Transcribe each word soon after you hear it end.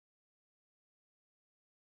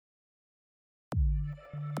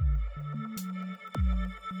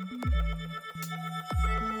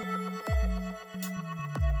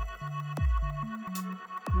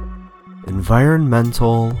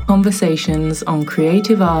environmental conversations on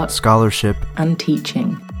creative art, scholarship, and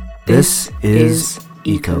teaching. This is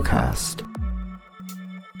EcoCast.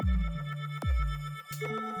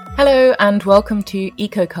 Hello and welcome to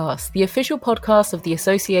EcoCast, the official podcast of the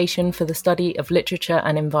Association for the Study of Literature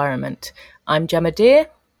and Environment. I'm Gemma Deer.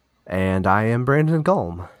 And I am Brandon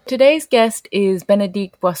Gulm. Today's guest is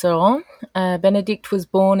Bénédicte Boisseron. Bénédicte was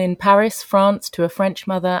born in Paris, France, to a French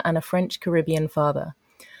mother and a French Caribbean father.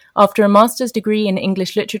 After a master's degree in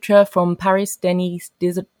English literature from Paris Denis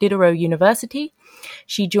Diderot University,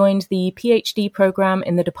 she joined the PhD program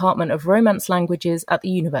in the Department of Romance Languages at the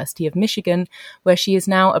University of Michigan, where she is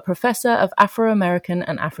now a professor of Afro-American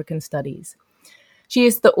and African Studies. She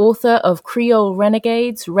is the author of Creole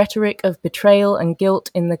Renegades, Rhetoric of Betrayal and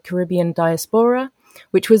Guilt in the Caribbean Diaspora,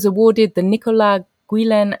 which was awarded the Nicolas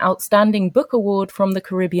Guillen Outstanding Book Award from the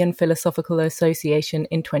Caribbean Philosophical Association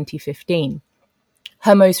in 2015.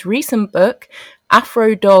 Her most recent book,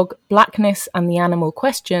 Afro Dog, Blackness and the Animal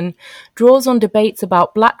Question, draws on debates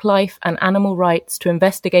about Black life and animal rights to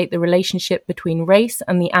investigate the relationship between race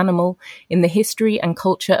and the animal in the history and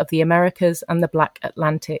culture of the Americas and the Black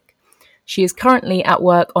Atlantic. She is currently at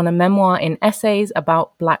work on a memoir in essays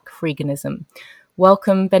about Black freeganism.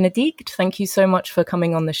 Welcome, Bénédicte. Thank you so much for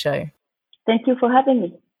coming on the show. Thank you for having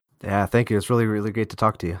me. Yeah, thank you. It's really, really great to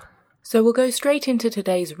talk to you. So we'll go straight into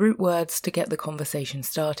today's root words to get the conversation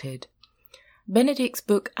started. Bénédicte's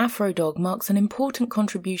book Afro Dog marks an important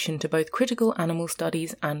contribution to both critical animal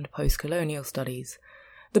studies and post-colonial studies.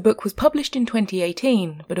 The book was published in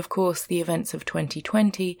 2018, but of course the events of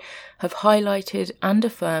 2020 have highlighted and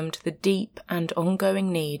affirmed the deep and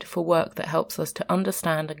ongoing need for work that helps us to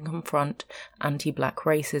understand and confront anti-Black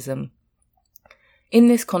racism. In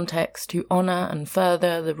this context, to honour and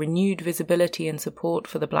further the renewed visibility and support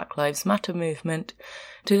for the Black Lives Matter movement,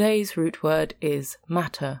 today's root word is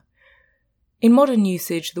matter. In modern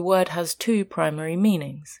usage, the word has two primary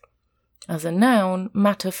meanings. As a noun,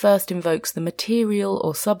 matter first invokes the material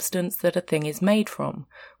or substance that a thing is made from,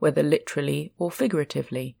 whether literally or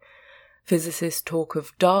figuratively. Physicists talk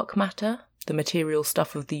of dark matter, the material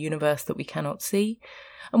stuff of the universe that we cannot see,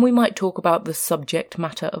 and we might talk about the subject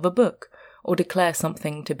matter of a book, or declare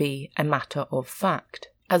something to be a matter of fact.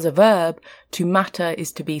 As a verb, to matter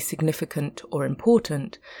is to be significant or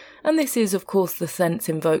important, and this is of course the sense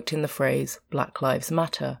invoked in the phrase Black Lives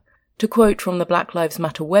Matter. To quote from the Black Lives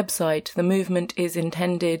Matter website, the movement is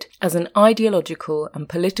intended as an ideological and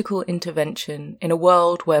political intervention in a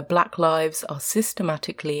world where Black lives are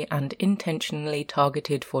systematically and intentionally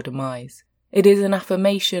targeted for demise. It is an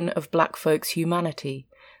affirmation of Black folks' humanity,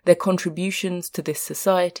 their contributions to this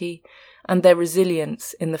society, and their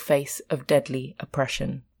resilience in the face of deadly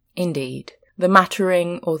oppression. Indeed, the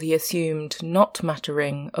mattering or the assumed not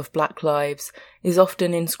mattering of Black lives is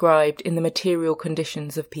often inscribed in the material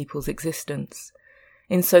conditions of people's existence,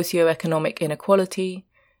 in socio-economic inequality,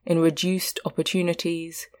 in reduced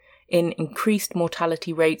opportunities, in increased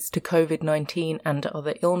mortality rates to COVID-19 and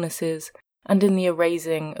other illnesses, and in the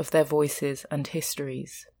erasing of their voices and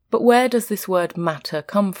histories. But where does this word matter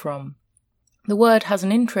come from? The word has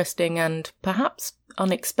an interesting and perhaps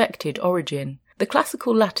unexpected origin. The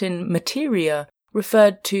classical Latin materia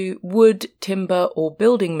referred to wood, timber, or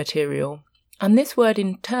building material, and this word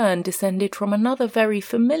in turn descended from another very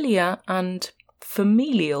familiar and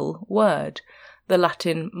familial word, the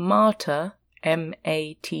Latin mater,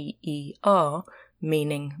 M-A-T-E-R,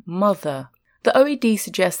 meaning mother. The OED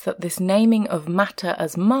suggests that this naming of matter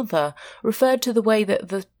as mother referred to the way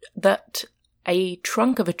that a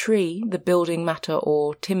trunk of a tree, the building matter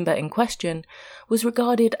or timber in question, was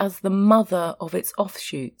regarded as the mother of its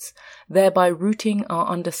offshoots, thereby rooting our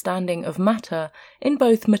understanding of matter in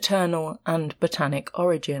both maternal and botanic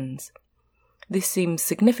origins. This seems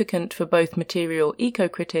significant for both material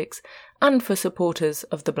eco-critics and for supporters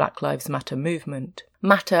of the Black Lives Matter movement.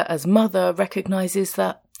 Matter as mother recognises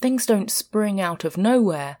that things don't spring out of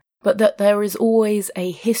nowhere, but that there is always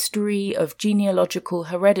a history of genealogical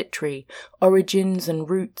hereditary origins and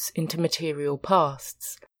roots into material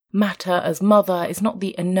pasts. Matter as mother is not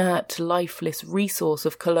the inert, lifeless resource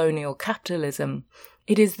of colonial capitalism.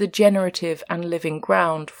 It is the generative and living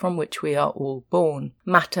ground from which we are all born.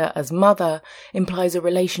 Matter as mother implies a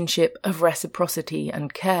relationship of reciprocity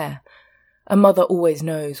and care. A mother always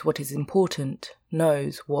knows what is important,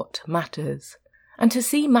 knows what matters. And to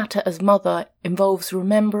see matter as mother involves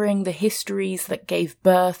remembering the histories that gave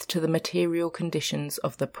birth to the material conditions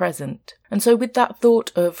of the present. And so with that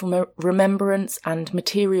thought of remembrance and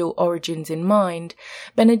material origins in mind,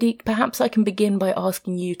 Bénédicte, perhaps I can begin by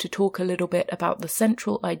asking you to talk a little bit about the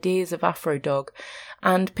central ideas of AfroDog,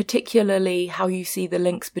 and particularly how you see the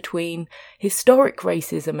links between historic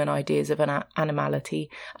racism and ideas of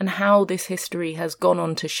animality, and how this history has gone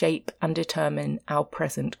on to shape and determine our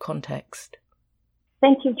present context.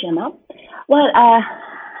 Thank you, Gemma. Well,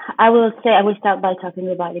 I will start by talking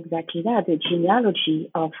about exactly that, the genealogy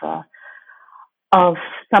of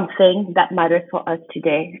something that matters for us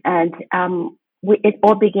today. And it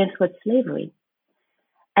all begins with slavery.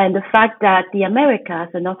 And the fact that the Americas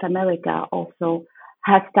and North America also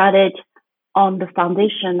has started on the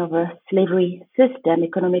foundation of a slavery system,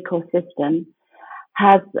 economical system,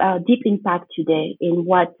 has a deep impact today in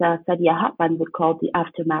what Saidiya Hartman would call the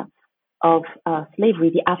aftermath of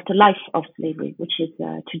slavery, the afterlife of slavery, which is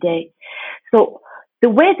today. So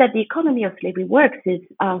the way that the economy of slavery works is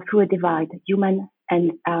through a divide, human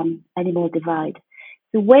and animal divide.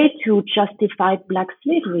 The way to justify Black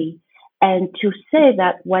slavery and to say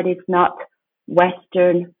that what is not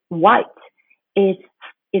Western white is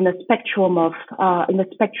in a spectrum of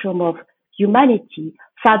humanity,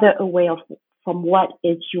 farther away from what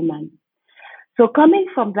is human. So coming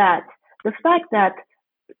from that, the fact that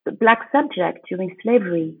the Black subject during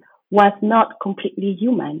slavery was not completely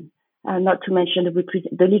human, not to mention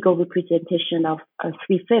the legal representation of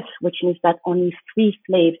 3/5, which means that only 3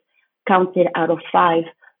 slaves counted out of 5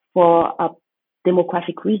 for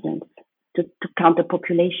demographic reasons to count the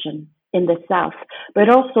population in the South, but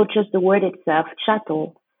also just the word itself,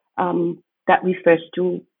 chattel, that refers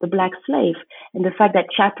to the Black slave, and the fact that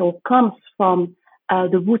chattel comes from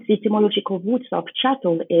the etymological roots of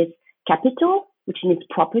chattel is capital, which means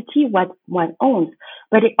property, what one owns,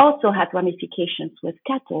 but it also has ramifications with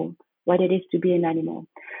cattle, what it is to be an animal.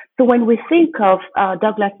 So when we think of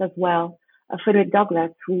Douglass as well, Frederick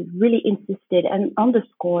Douglass, who really insisted and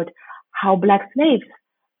underscored how Black slaves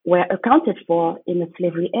were accounted for in the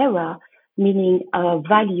slavery era, meaning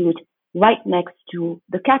valued right next to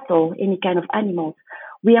the cattle, any kind of animals,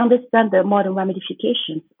 we understand the modern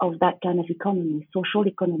ramifications of that kind of economy, social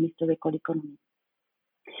economy, historical economy.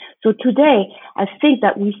 So today, I think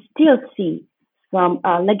that we still see some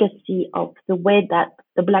legacy of the way that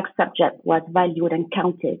the Black subject was valued and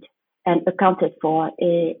counted and accounted for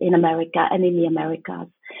in America and in the Americas.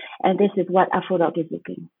 And this is what AfroDog is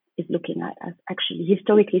looking at, as actually,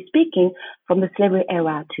 historically speaking, from the slavery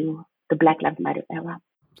era to the Black Lives Matter era.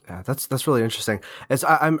 Yeah, that's really interesting.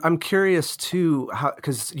 I'm curious too, how,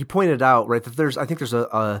 because you pointed out, right, that I think there's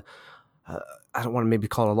a I don't want to maybe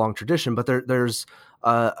call it a long tradition, but there's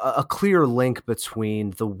a clear link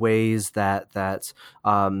between the ways that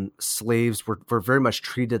slaves were very much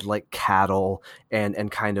treated like cattle and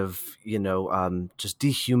kind of, just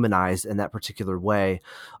dehumanized in that particular way.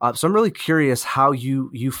 So I'm really curious how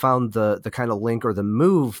you found the kind of link or the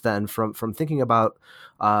move then from thinking about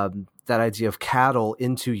that idea of cattle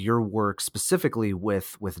into your work specifically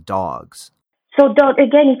with dogs. So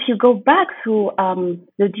again, if you go back through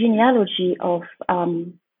the genealogy of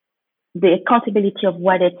the accountability of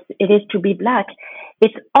what it is to be Black,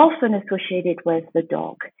 it's often associated with the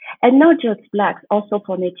dog. And not just Blacks, also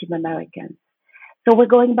for Native Americans. So we're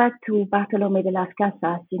going back to Bartolomé de las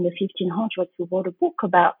Casas in the 1500s, who wrote a book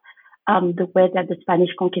about the way that the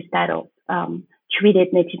Spanish conquistadors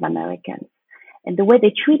treated Native Americans. And the way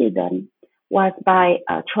they treated them was by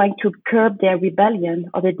trying to curb their rebellion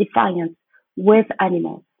or their defiance with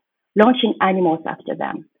animals, launching animals after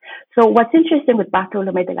them. So what's interesting with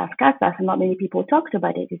Bartolomé de las Casas, and not many people talked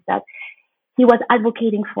about it, is that he was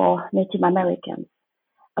advocating for Native Americans,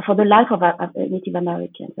 for the life of Native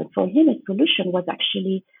Americans. And for him, his solution was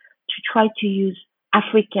actually to try to use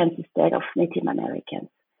Africans instead of Native Americans,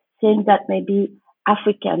 saying that maybe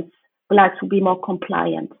Africans, Blacks, would be more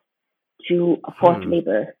compliant to forced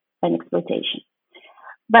labor and exploitation.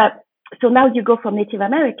 But so now you go from Native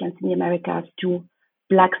Americans in the Americas to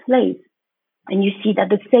Black slaves, and you see that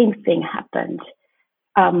the same thing happened.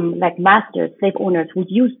 Like masters, slave owners would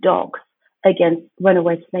use dogs against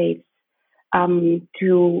runaway slaves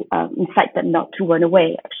to incite them not to run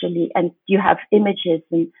away, actually. And you have images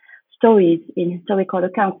and stories in historical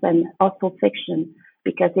accounts and also fiction,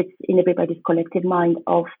 because it's in everybody's collective mind,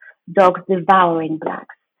 of dogs devouring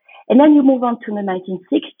Blacks. And then you move on to the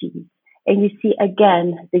 1960s, and you see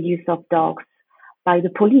again the use of dogs by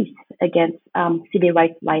the police against civil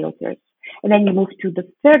rights rioters. And then you move to the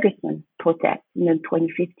Ferguson protests in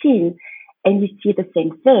 2015, and you see the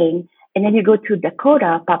same thing. And then you go to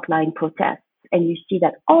Dakota pipeline protests and you see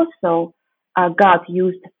that also guards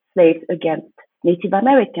used slaves against Native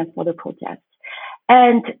Americans for the protests.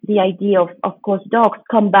 And the idea of course, dogs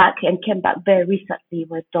came back very recently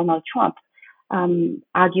with Donald Trump,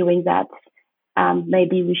 arguing that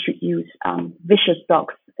maybe we should use vicious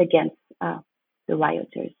dogs against the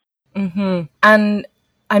rioters. Mm-hmm. And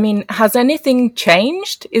I mean, has anything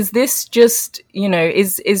changed? Is this just,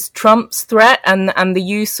 is Trump's threat and the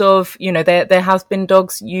use of, there has been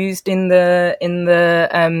dogs used in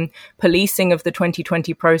the policing of the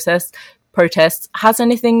 2020 protests. Has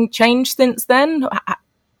anything changed since then?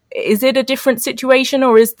 Is it a different situation,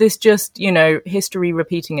 or is this just, history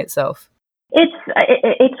repeating itself?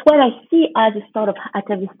 It's what I see as a sort of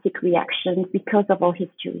atavistic reaction because of our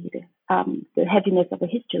history, the heaviness of the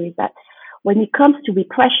history, that when it comes to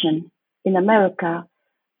repression in America,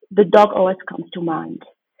 the dog always comes to mind.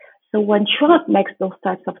 So when Trump makes those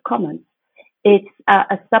types of comments, it's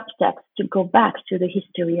a subtext to go back to the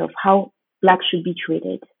history of how Blacks should be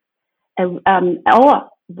treated, or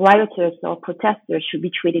rioters or protesters should be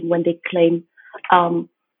treated when they claim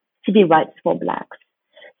civil rights for Blacks.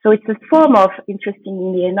 So it's a form of,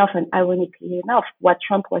 interestingly enough and ironically enough, what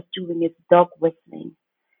Trump was doing is dog whistling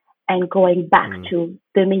and going back to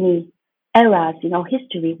the many eras in our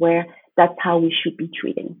history where that's how we should be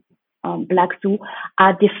treating Blacks who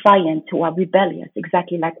are defiant, who are rebellious,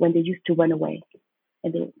 exactly like when they used to run away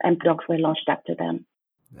and dogs were launched after them.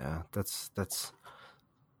 Yeah, that's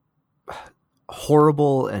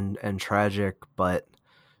horrible and tragic, but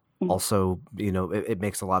also, it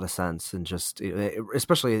makes a lot of sense, and just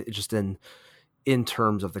especially just in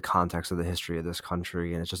terms of the context of the history of this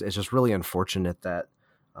country, and it's just really unfortunate that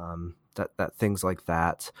that things like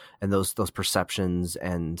that and those perceptions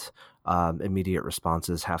and immediate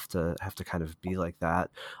responses have to kind of be like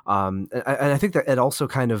that. And I think that it also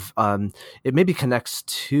kind of it maybe connects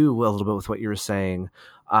to a little bit with what you were saying.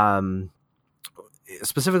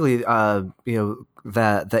 Specifically,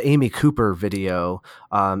 the Amy Cooper video,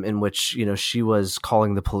 in which, she was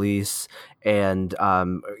calling the police and,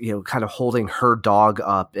 kind of holding her dog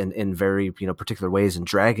up in very, particular ways and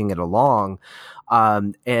dragging it along.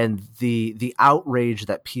 And the outrage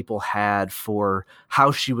that people had for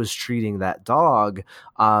how she was treating that dog,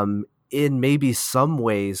 in maybe some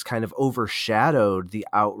ways kind of overshadowed the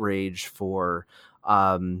outrage for,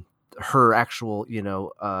 her actual,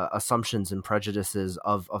 assumptions and prejudices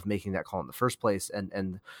of making that call in the first place,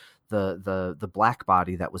 and the Black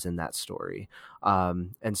body that was in that story.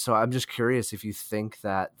 And so I'm just curious if you think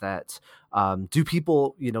that do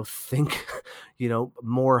people, think,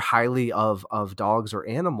 more highly of dogs or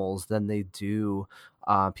animals than they do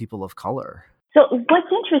people of color? So what's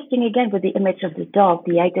interesting, again, with the image of the dog,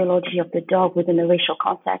 the ideology of the dog within a racial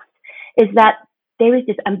context, is that there is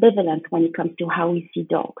this ambivalence when it comes to how we see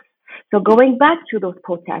dogs. So going back to those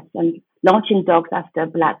protests and launching dogs after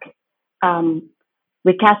Black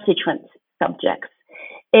recalcitrant subjects,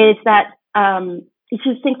 is that if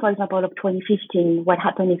you think, for example, of 2015, what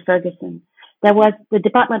happened in Ferguson, there was the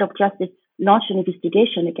Department of Justice launched an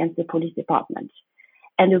investigation against the police department.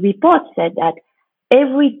 And the report said that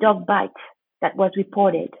every dog bite that was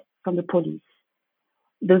reported from the police,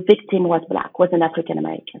 the victim was Black, was an African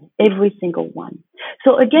American, every single one.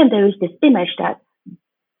 So again, there is this image that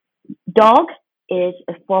dog is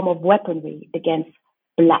a form of weaponry against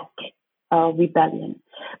Black rebellion.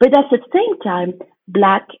 But at the same time,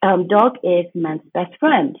 dog is man's best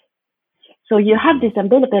friend. So you have this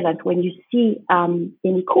ambivalence when you see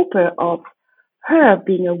Amy Cooper of her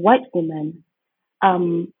being a white woman,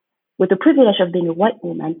 with the privilege of being a white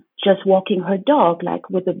woman, just walking her dog like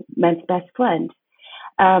with a man's best friend.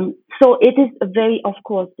 So it is a very, of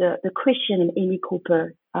course, the Christian and Amy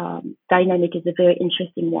Cooper dynamic is a very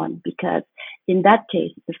interesting one, because in that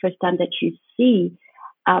case, it's the first time that you see,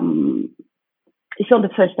 it's not the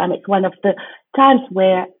first time, it's one of the times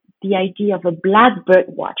where the idea of a Black bird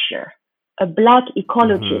watcher, a Black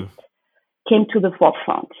ecologist came to the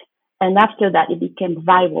forefront. And after that, it became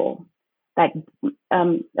viral. Like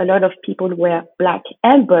a lot of people who were Black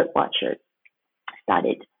and bird watchers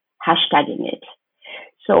started hashtagging it.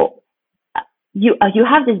 So you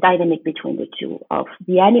have this dynamic between the two, of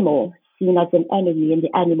the animal seen as an enemy and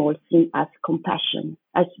the animal seen as compassion,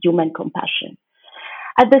 as human compassion.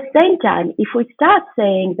 At the same time, if we start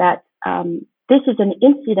saying that this is an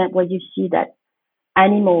incident where you see that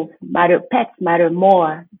animals matter, pets matter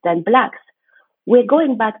more than Blacks, we're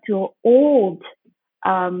going back to an old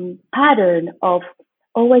pattern of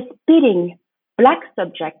always pitting Black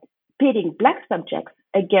subjects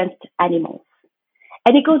against animals.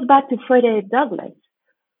 And it goes back to Frederick Douglass,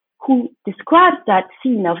 who describes that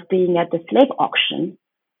scene of being at the slave auction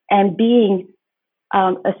and being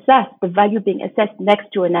assessed, the value being assessed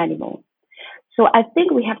next to an animal. So I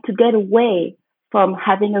think we have to get away from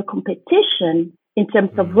having a competition in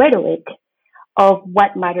terms of rhetoric of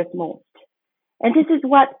what matters most. And this is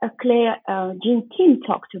what Claire Jean Kim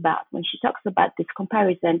talked about when she talks about this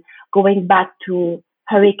comparison going back to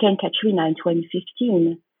Hurricane Katrina in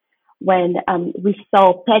 2015, when we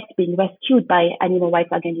saw pets being rescued by animal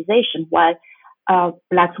rights organizations while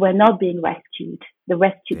Blacks were not being rescued. The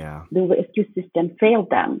rescue system failed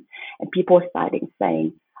them, and people started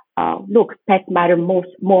saying, look, pets matter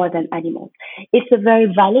more than animals. It's a very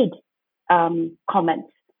valid comment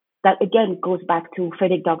that again goes back to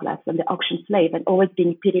Frederick Douglass and the auction slave and always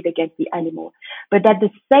being pitted against the animal. But at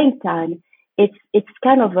the same time, it's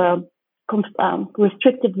kind of a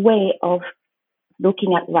restrictive way of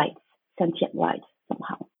looking at rights, sentient rights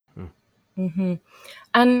somehow. Mm-hmm.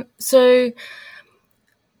 And so,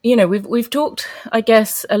 we've talked, I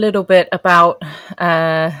guess, a little bit about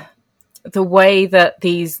the way that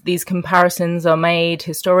these comparisons are made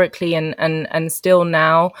historically and still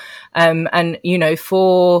now, and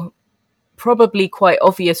for probably quite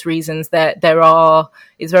obvious reasons that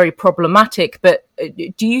is very problematic. But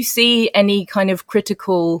do you see any kind of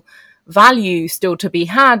critical value still to be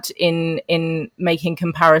had in making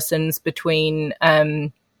comparisons between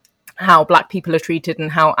how Black people are treated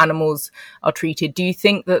and how animals are treated? Do you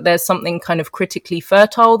think that there's something kind of critically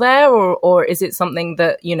fertile there, or is it something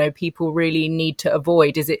that, people really need to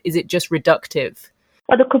avoid? Is it just reductive?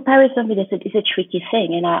 Well, the comparison is a tricky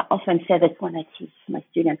thing. And I often say that when I teach my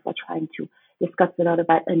students, we're trying to discuss a lot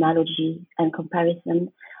about analogy and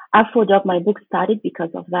comparison. Afro-Dog, my book started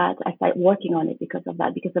because of that. I started working on it because of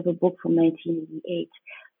that, because of a book from 1988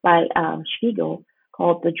 by Spiegel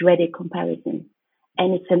called The Dreaded Comparison.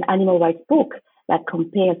 And it's an animal rights book that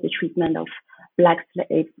compares the treatment of Black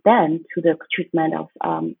slaves then to the treatment of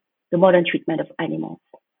the modern treatment of animals,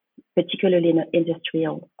 particularly in an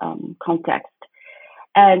industrial context.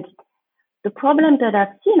 And the problem that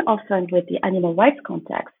I've seen often with the animal rights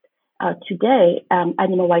context today,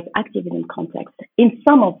 animal rights activism context, in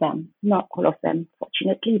some of them, not all of them,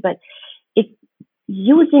 fortunately, but it's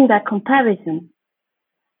using that comparison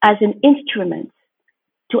as an instrument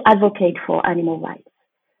to advocate for animal rights.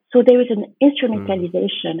 So there is an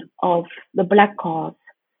instrumentalization of the Black cause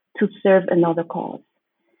to serve another cause.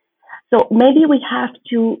 So maybe we have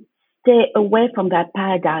to stay away from that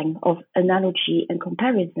paradigm of analogy and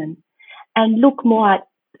comparison and look more at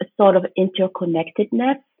a sort of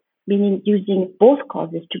interconnectedness, meaning using both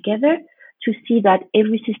causes together to see that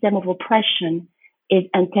every system of oppression is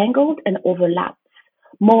entangled and overlaps,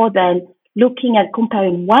 more than looking at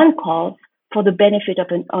comparing one cause for the benefit of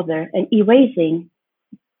another and erasing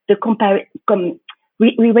erasing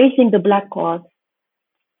the Black cause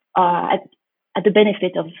at the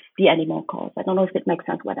benefit of the animal cause. I don't know if it makes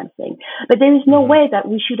sense what I'm saying, but there is no way that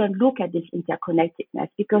we shouldn't look at this interconnectedness,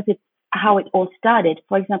 because it's how it all started.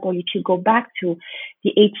 For example, if you go back to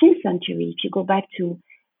the 18th century, if you go back to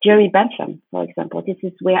Jeremy Bentham, for example, this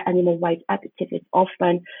is where animal rights activists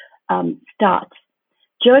often start.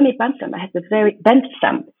 Jeremy Bentham has a very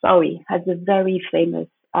famous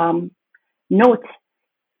note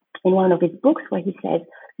in one of his books where he says,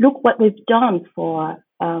 look what we've done for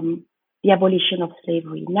the abolition of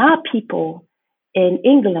slavery. Now people in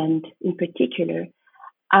England in particular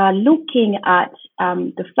are looking at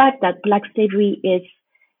the fact that Black slavery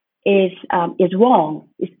is wrong,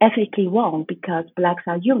 is ethically wrong, because Blacks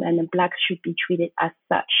are human and Blacks should be treated as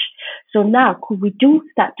such. So now could we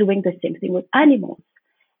start doing the same thing with animals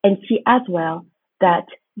and see as well that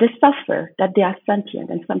they suffer, that they are sentient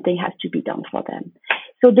and something has to be done for them.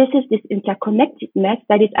 So this is this interconnectedness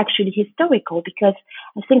that is actually historical, because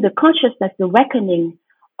I think the consciousness, the reckoning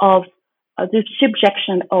of the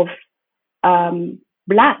subjection of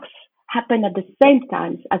Blacks happened at the same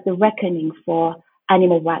time as the reckoning for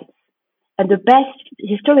animal rights. And the best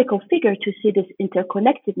historical figure to see this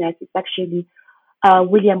interconnectedness is actually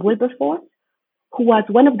William Wilberforce, who was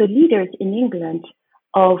one of the leaders in England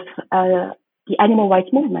of the animal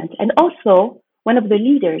rights movement, and also one of the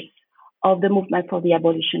leaders of the movement for the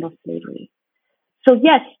abolition of slavery. So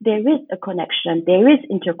yes, there is a connection, there is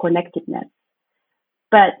interconnectedness,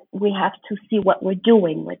 but we have to see what we're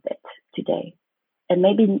doing with it today, and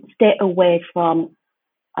maybe stay away from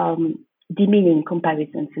demeaning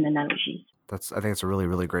comparisons and analogies. I think it's a really,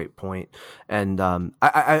 really great point. And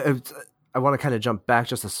I want to kind of jump back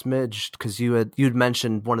just a smidge, because you'd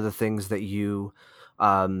mentioned one of the things that you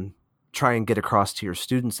try and get across to your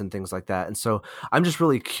students and things like that. And so I'm just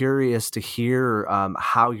really curious to hear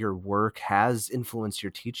how your work has influenced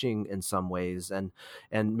your teaching in some ways, and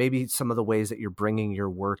maybe some of the ways that you're bringing your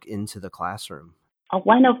work into the classroom.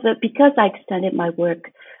 because I extended my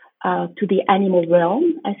work to the animal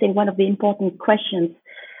realm, I think one of the important questions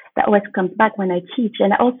that always comes back when I teach,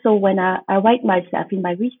 and also when I write myself in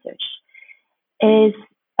my research, is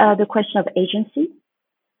the question of agency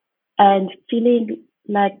and feeling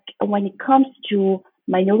like when it comes to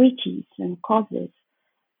minorities and causes,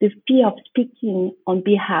 the fear of speaking on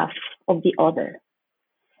behalf of the other.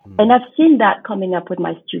 And I've seen that coming up with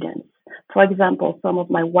my students. For example, some of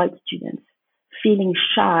my white students feeling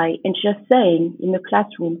shy and just saying in the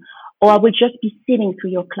classroom, or I would just be sitting through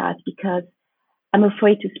your class because I'm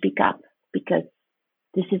afraid to speak up because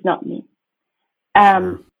this is not me.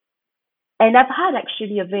 Sure. And I've had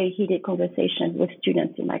actually a very heated conversation with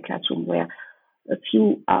students in my classroom where a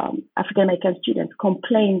few African American students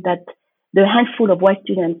complained that the handful of white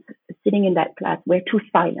students sitting in that class were too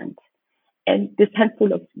silent. And this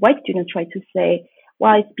handful of white students tried to say,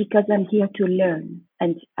 well, it's because I'm here to learn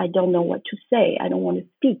and I don't know what to say. I don't want to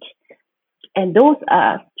speak. And those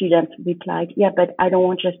students replied, yeah, but I don't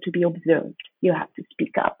want just to be observed. You have to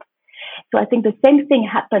speak up. So I think the same thing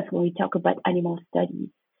happens when we talk about animal studies.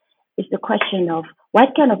 It's the question of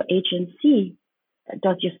what kind of agency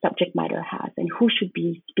does your subject matter have and who should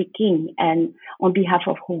be speaking and on behalf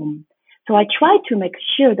of whom. So I try to make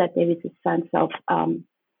sure that there is a sense of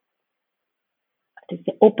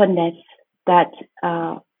openness that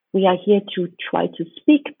we are here to try to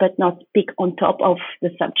speak, but not speak on top of the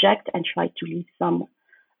subject and try to leave some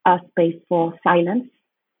space for silence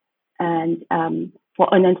and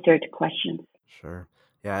for unanswered questions. Sure.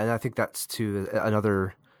 Yeah, and I think that's too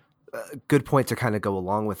another good point to kind of go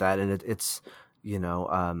along with that. And it's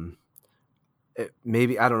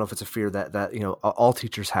maybe, I don't know if it's a fear that all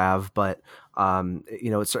teachers have, but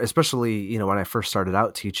it's especially when I first started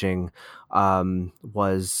out teaching,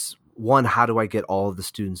 was one, how do I get all of the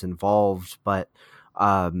students involved? But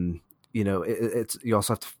it's you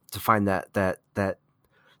also have to find that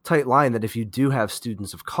tight line that if you do have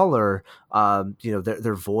students of color,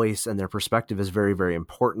 their voice and their perspective is very, very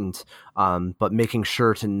important. But making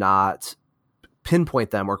sure to not pinpoint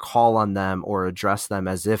them or call on them or address them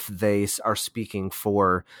as if they are speaking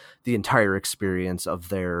for the entire experience of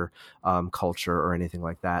their culture or anything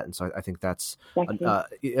like that. And so I think that's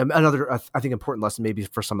another, I think, important lesson maybe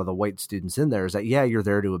for some of the white students in there is that, yeah, you're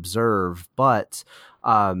there to observe, but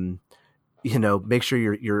make sure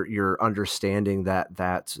you're understanding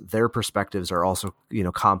that their perspectives are also,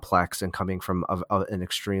 complex and coming from an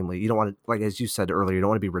extremely, you don't want to, like, as you said earlier, you don't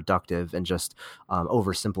want to be reductive and just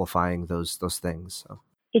oversimplifying those things. So.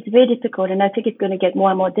 It's very difficult. And I think it's going to get more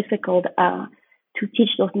and more difficult to teach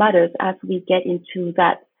those matters as we get into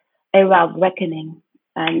that era of reckoning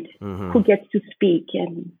and who gets to speak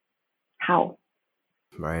and how.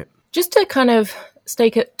 Right. Just to kind of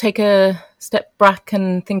take a step back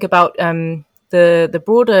and think about the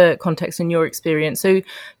broader context in your experience. So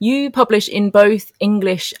you publish in both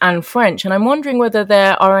English and French, and I'm wondering whether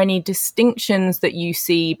there are any distinctions that you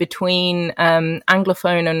see between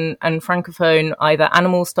Anglophone and Francophone, either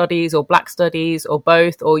animal studies or Black studies or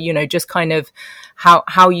both, or, just kind of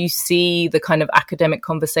how you see the kind of academic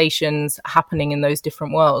conversations happening in those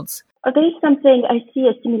different worlds. There is something, I see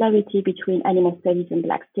a similarity between animal studies and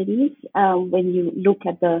Black studies when you look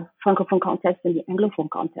at the Francophone context and the Anglophone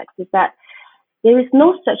context, is that there is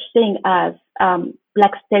no such thing as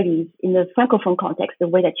Black studies in the Francophone context the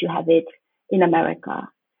way that you have it in America.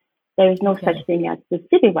 There is no such thing as the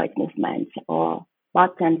civil rights movement or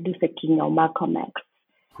Martin Luther King or Malcolm X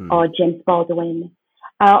or James Baldwin.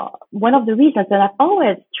 One of the reasons that I've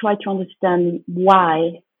always tried to understand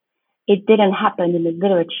why it didn't happen in the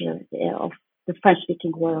literature of the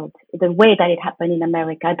French-speaking world, the way that it happened in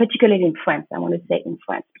America, and particularly in France. I want to say in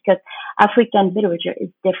France, because African literature is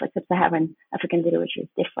different. Sub-Saharan African literature is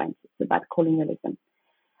different. It's about colonialism.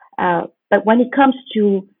 But when it comes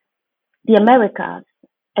to the Americas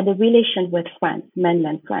and the relation with France,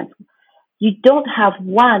 mainland France, you don't have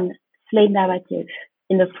one slave narrative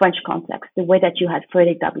in the French context, the way that you had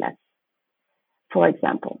Frederick Douglass, for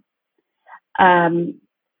example.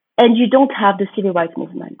 And you don't have the civil rights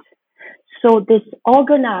movement. So this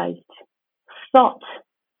organized thought,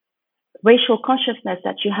 racial consciousness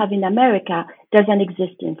that you have in America doesn't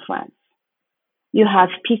exist in France. You have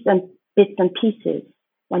bits and pieces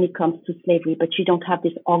when it comes to slavery, but you don't have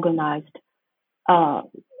this organized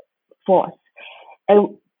force.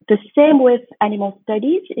 And the same with animal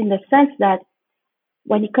studies, in the sense that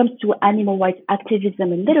when it comes to animal rights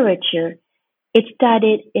activism and literature, it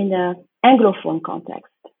started in an Anglophone context.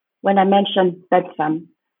 When I mentioned Bedfam,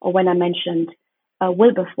 or when I mentioned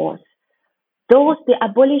Wilberforce, the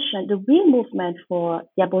real movement for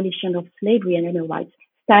the abolition of slavery and animal rights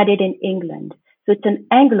started in England. So it's an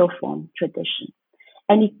Anglophone tradition.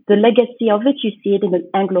 And the legacy of it, you see it in an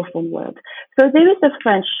Anglophone world. So there is a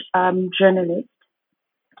French journalist,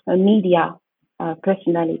 a media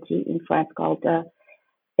personality in France called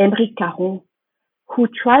Émeric Caron, who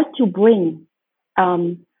tried to bring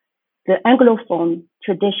the Anglophone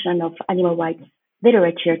tradition of animal rights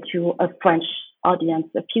literature to a French audience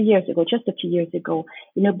just a few years ago,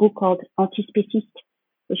 in a book called Antispéciste,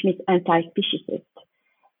 which means anti-speciesist.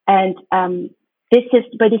 And this is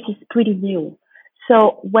pretty new.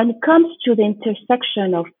 So when it comes to the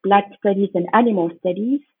intersection of Black studies and animal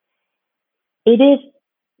studies, it is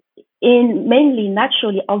mainly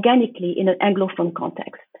naturally, organically in an Anglophone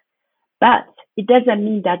context. But it doesn't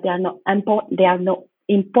mean that there are no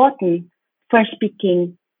important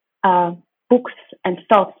French-speaking books and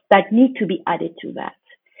thoughts that need to be added to that.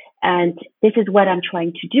 And this is what I'm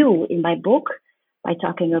trying to do in my book by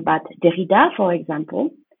talking about Derrida, for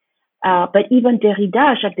example. But even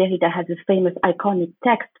Jacques Derrida has a famous iconic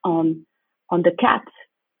text on the cat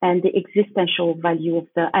and the existential value of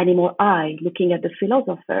the animal eye, looking at the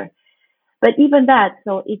philosopher. But even that,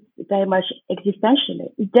 so it's very much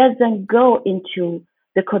existential. It doesn't go into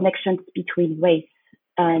the connections between race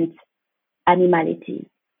and animality.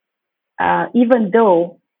 Even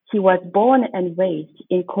though he was born and raised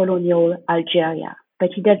in colonial Algeria, but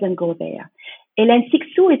he doesn't go there. Hélène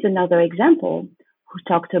Cixous is another example who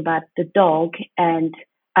talked about the dog and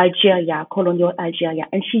Algeria, colonial Algeria,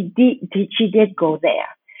 and she did go there.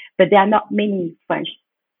 But there are not many French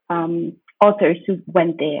authors who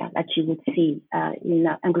went there that you would see in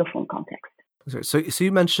an Anglophone context. So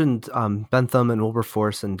you mentioned Bentham and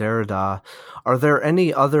Wilberforce and Derrida. Are there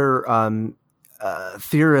any other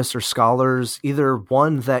theorists or scholars, either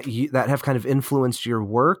one that have kind of influenced your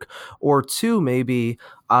work, or two maybe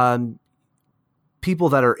people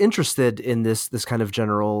that are interested in this kind of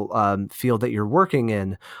general field that you're working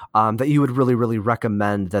in, that you would really, really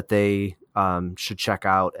recommend that they should check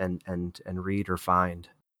out and read or find?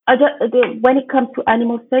 When it comes to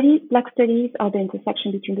animal studies, Black studies, or the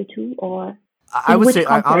intersection between the two, or I would say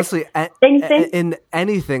honestly, anything? In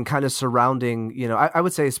anything kind of surrounding, I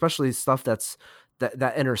would say especially stuff that's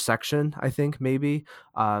that intersection, I think maybe,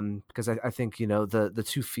 because I think, the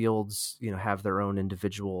two fields, have their own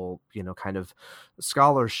individual, kind of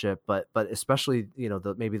scholarship, but especially,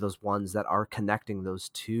 maybe those ones that are connecting those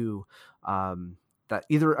two, that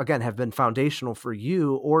either, again, have been foundational for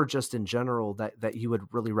you or just in general that you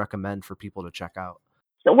would really recommend for people to check out.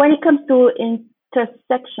 So when it comes to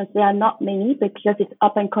intersections, there are not many, because it's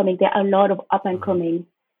up and coming. There are a lot of up and coming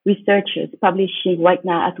researchers publishing right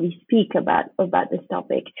now as we speak about this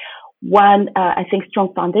topic. One, I think,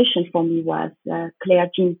 strong foundation for me was Claire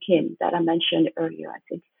Jean Kim that I mentioned earlier. I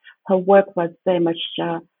think her work was very much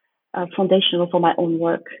foundational for my own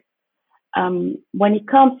work. When it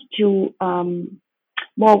comes to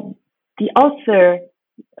the author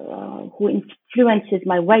who influences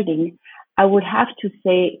my writing, I would have to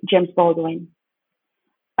say James Baldwin.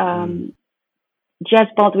 James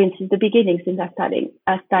Baldwin, since the beginning, since I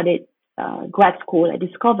started grad school, I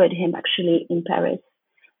discovered him actually in Paris.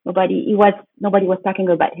 Nobody was talking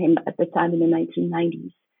about him at the time in the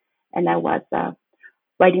 1990s, and I was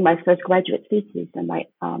writing my first graduate thesis, and my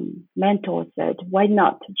mentor said, "Why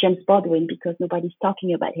not James Baldwin? Because nobody's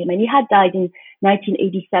talking about him." And he had died in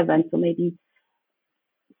 1987, so maybe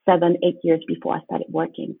 7-8 years before I started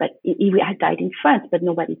working. But he had died in France, but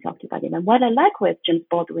nobody talked about him. And what I like with James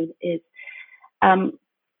Baldwin is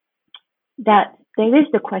that there is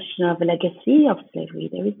the question of the legacy of slavery.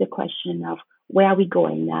 There is the question of where are we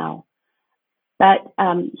going now? But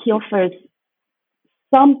he offers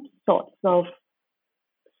some sorts of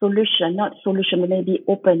solution, not solution, but maybe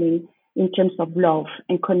opening in terms of love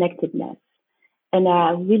and connectedness. And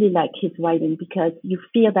I really like his writing because you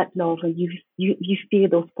feel that love and you feel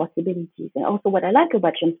those possibilities. And also what I like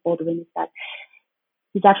about James Baldwin is that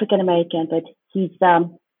he's African-American, but he's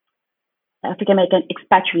African-American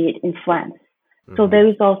expatriate in France. Mm-hmm. So there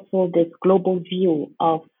is also this global view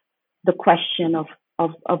of the question of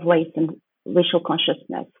race and racial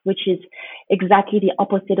consciousness, which is exactly the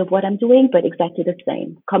opposite of what I'm doing, but exactly the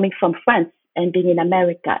same. Coming from France and being in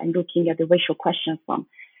America and looking at the racial question from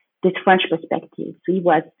this French perspective. So he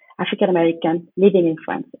was African-American living in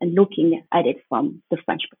France and looking at it from the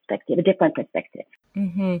French perspective, a different perspective.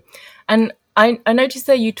 Mm-hmm. And I noticed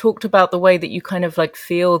that you talked about the way that you kind of like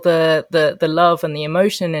feel the love and the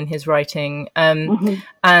emotion in his writing.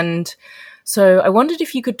 And so I wondered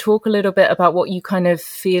if you could talk a little bit about what you kind of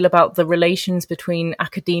feel about the relations between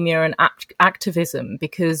academia and activism,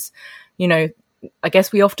 because, I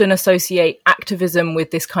guess we often associate activism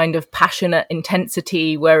with this kind of passionate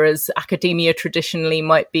intensity, whereas academia traditionally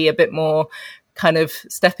might be a bit more kind of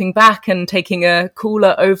stepping back and taking a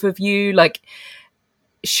cooler overview. Like,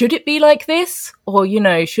 should it be like this, or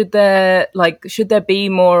should there be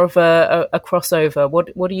more of a crossover?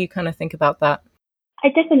 What do you kind of think about that? I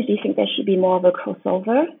definitely think there should be more of a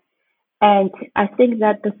crossover. And I think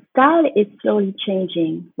that the style is slowly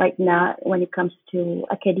changing right now when it comes to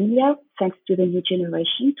academia, thanks to the new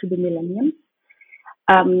generation, to the millennials.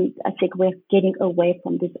 I think we're getting away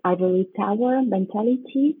from this ivory tower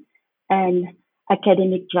mentality and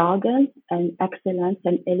academic jargon and excellence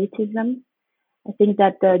and elitism. I think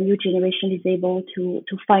that the new generation is able to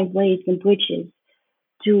find ways and bridges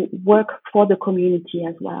to work for the community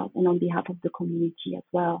as well and on behalf of the community as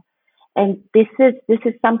well. And this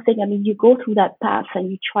is something, I mean, you go through that path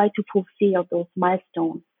and you try to fulfill those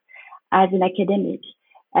milestones as an academic.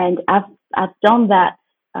 And I've done that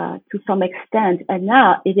to some extent. And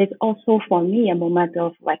now it is also for me a moment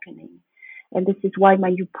of reckoning. And this is why my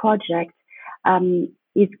new project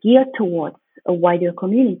is geared towards a wider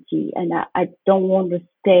community. And I don't want to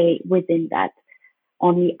stay within that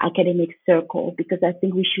only academic circle, because I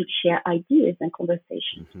think we should share ideas and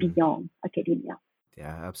conversations beyond academia.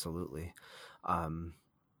 Yeah, absolutely.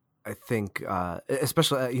 I think,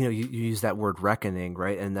 especially, you use that word reckoning,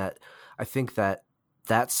 right? And that I think that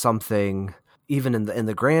that's something, even in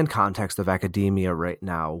the grand context of academia right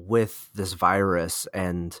now, with this virus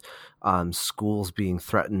and schools being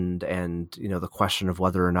threatened, and the question of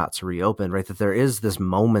whether or not to reopen, right? That there is this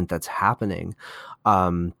moment that's happening,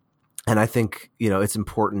 and I think it's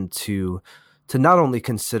important to not only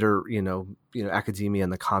consider academia in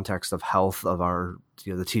the context of health of our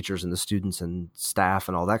the teachers and the students and staff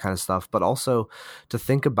and all that kind of stuff, but also to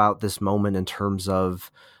think about this moment in terms of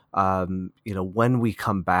when we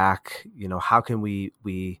come back, how can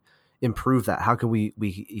we improve that? How can we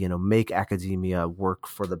make academia work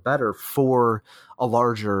for the better for a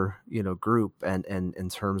larger group, and in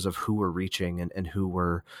terms of who we're reaching and who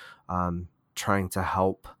we're trying to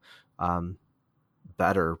help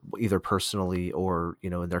better, either personally or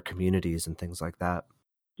in their communities and things like that.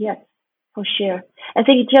 Yes, for sure. I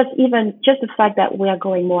think just the fact that we are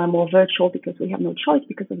going more and more virtual because we have no choice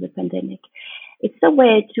because of the pandemic, it's a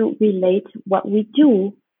way to relate what we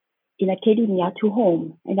do in academia to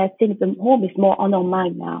home. And I think the home is more on our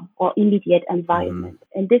mind now, or immediate environment.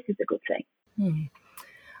 And this is a good thing.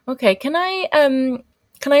 Okay, can I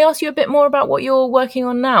ask you a bit more about what you're working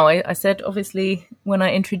on now? I said, obviously, when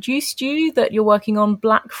I introduced you, that you're working on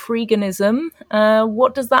Black freeganism.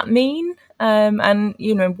 What does that mean? And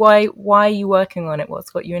why are you working on it? What's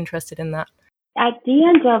got you interested in that? At the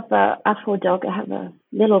end of AfroDog, I have a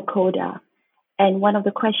little coda. And one of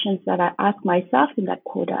the questions that I ask myself in that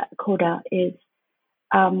coda is,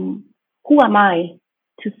 who am I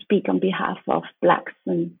to speak on behalf of Blacks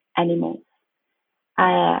and animals?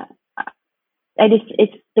 And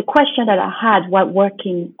it's the question that I had while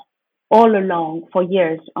working all along for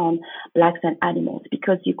years on Blacks and animals,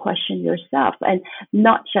 because you question yourself, and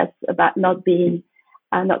not just about not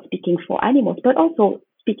speaking for animals, but also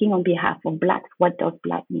speaking on behalf of Blacks. What does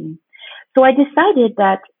Black mean? So I decided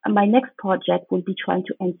that my next project would be trying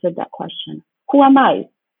to answer that question. Who am I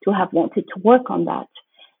to have wanted to work on that?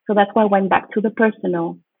 So that's why I went back to the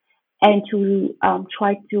personal and to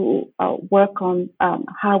try to work on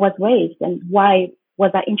how I was raised and why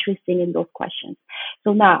was I interested in those questions.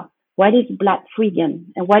 So now, what is Black freegan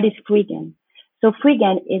and what is freegan? So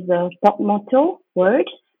freegan is a portmanteau word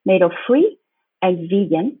made of free and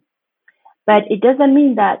vegan, but it doesn't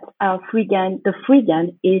mean that the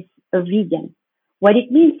freegan is a vegan. What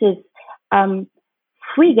it means is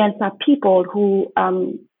freegans are people who,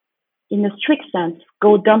 in a strict sense,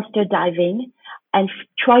 go dumpster diving and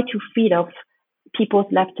try to feed off people's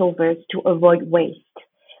leftovers to avoid waste.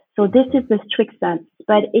 So this is the strict sense,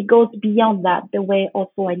 but it goes beyond that. The way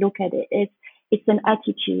also I look at it is it's an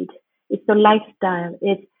attitude, it's a lifestyle,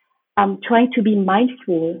 it's trying to be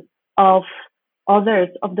mindful of others,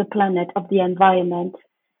 of the planet, of the environment,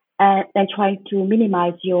 and trying to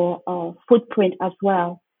minimize your footprint as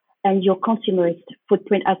well, and your consumerist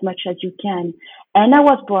footprint as much as you can. And I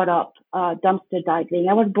was brought up dumpster diving.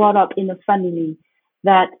 I was brought up in a family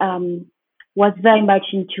that was very much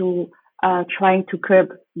into trying to curb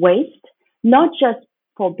waste, not just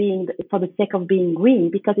for the sake of being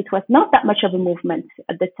green, because it was not that much of a movement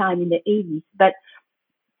at the time in the 80s, but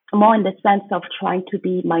more in the sense of trying to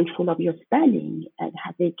be mindful of your spending and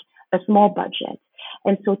having a small budget.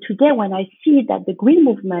 And so today, when I see that the green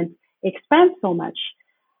movement expands so much,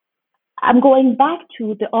 I'm going back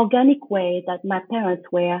to the organic way that my parents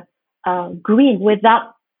were green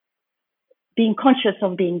without being conscious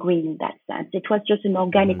of being green in that sense. It was just an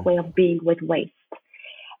organic way of being with waste.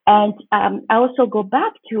 And I also go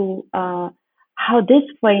back to how this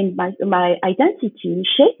framed my identity,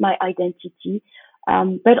 shaped my identity,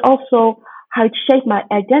 but also how it shaped my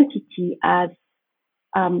identity as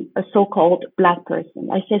a so-called Black person.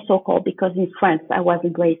 I say so-called because in France, I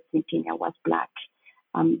wasn't raised thinking I was Black.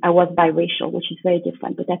 I was biracial, which is very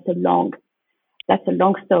different, but that's a long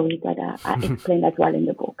story that I explain as well in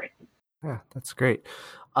the book. Yeah, that's great.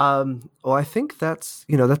 Well, I think that's,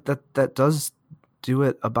 that does do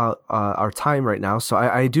it about our time right now. So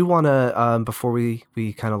I do want to, before we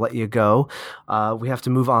kind of let you go, we have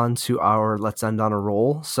to move on to our Let's End on a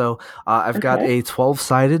Roll. So I've got a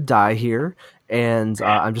 12-sided die here, and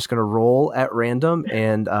I'm just going to roll at random,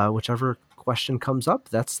 and whichever question comes up,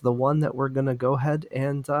 that's the one that we're going to go ahead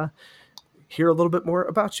and hear a little bit more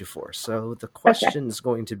about you for. So the question is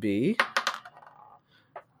going to be...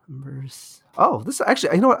 this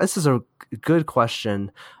actually, this is a good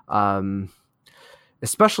question,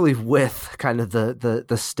 especially with kind of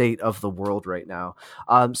the state of the world right now.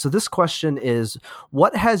 So this question is,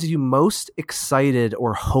 what has you most excited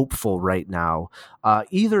or hopeful right now,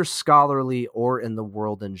 either scholarly or in the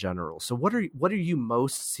world in general? So what are you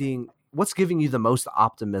most seeing? What's giving you the most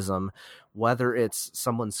optimism, whether it's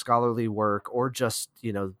someone's scholarly work or just,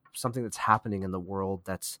 something that's happening in the world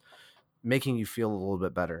that's making you feel a little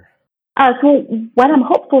bit better? So what I'm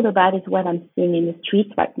hopeful about is what I'm seeing in the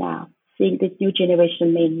streets right now, seeing this new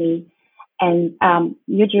generation mainly, and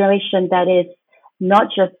new generation that is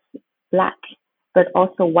not just Black, but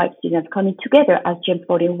also white students coming together, as James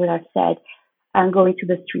Baldwin would have said, and going to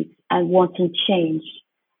the streets and wanting change,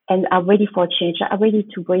 and are ready for change, are ready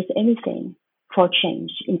to brace anything for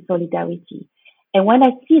change in solidarity. And when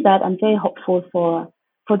I see that, I'm very hopeful for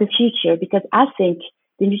the future, because I think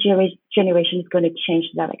the new generation is going to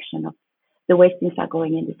change the direction of the way things are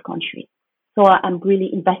going in this country. So I'm really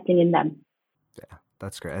investing in them. Yeah,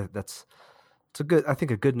 that's great. It's a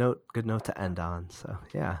good note to end on. So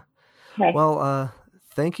yeah. Okay. Well,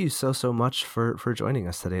 thank you so much for joining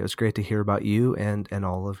us today. It was great to hear about you and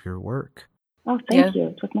all of your work. Oh, thank you.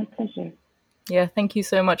 It was my pleasure. Yeah, thank you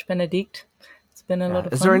so much, Bénédicte. It's been a lot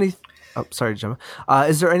of fun. Is there any... Oh, sorry, Gemma.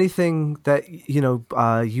 Is there anything that,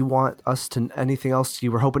 you want us to, anything else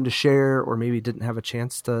you were hoping to share or maybe didn't have a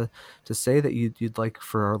chance to say that you'd like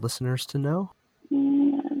for our listeners to know?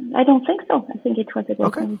 I don't think so. I think it was a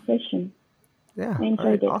good conversation. Yeah. I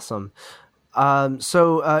enjoyed it. Awesome.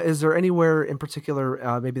 So is there anywhere in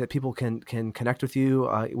particular maybe that people can connect with you,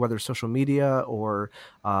 whether social media or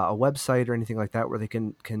a website or anything like that, where they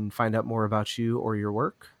can find out more about you or your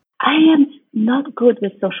work? I am not good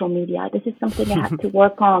with social media. This is something I have to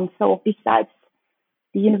work on. So besides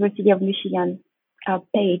the University of Michigan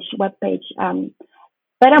webpage, but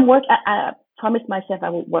I promised myself I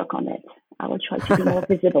will work on it. I will try to be more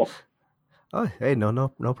visible. Oh, hey, no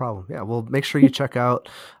problem. Yeah, well, make sure you check out,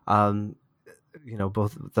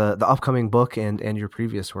 both the upcoming book and your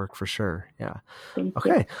previous work for sure. Yeah.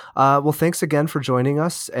 Okay. Well, thanks again for joining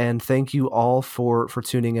us, and thank you all for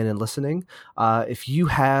tuning in and listening. If you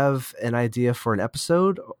have an idea for an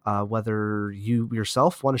episode, whether you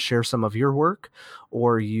yourself want to share some of your work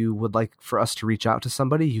or you would like for us to reach out to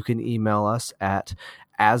somebody, you can email us at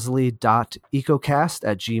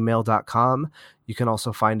asley.ecocast@gmail.com. You can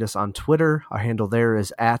also find us on Twitter. Our handle there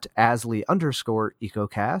is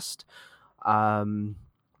 @asley_ecocast.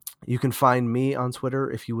 You can find me on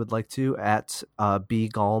Twitter if you would like to at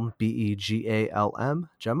bgalm, BEGALM.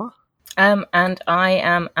 Gemma? And I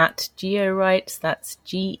am at GeoWrites. That's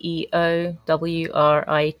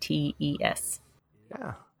GeoWrites.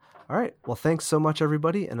 Yeah. All right. Well, thanks so much,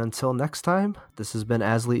 everybody. And until next time, this has been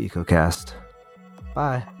Asley EcoCast.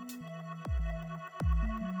 Bye.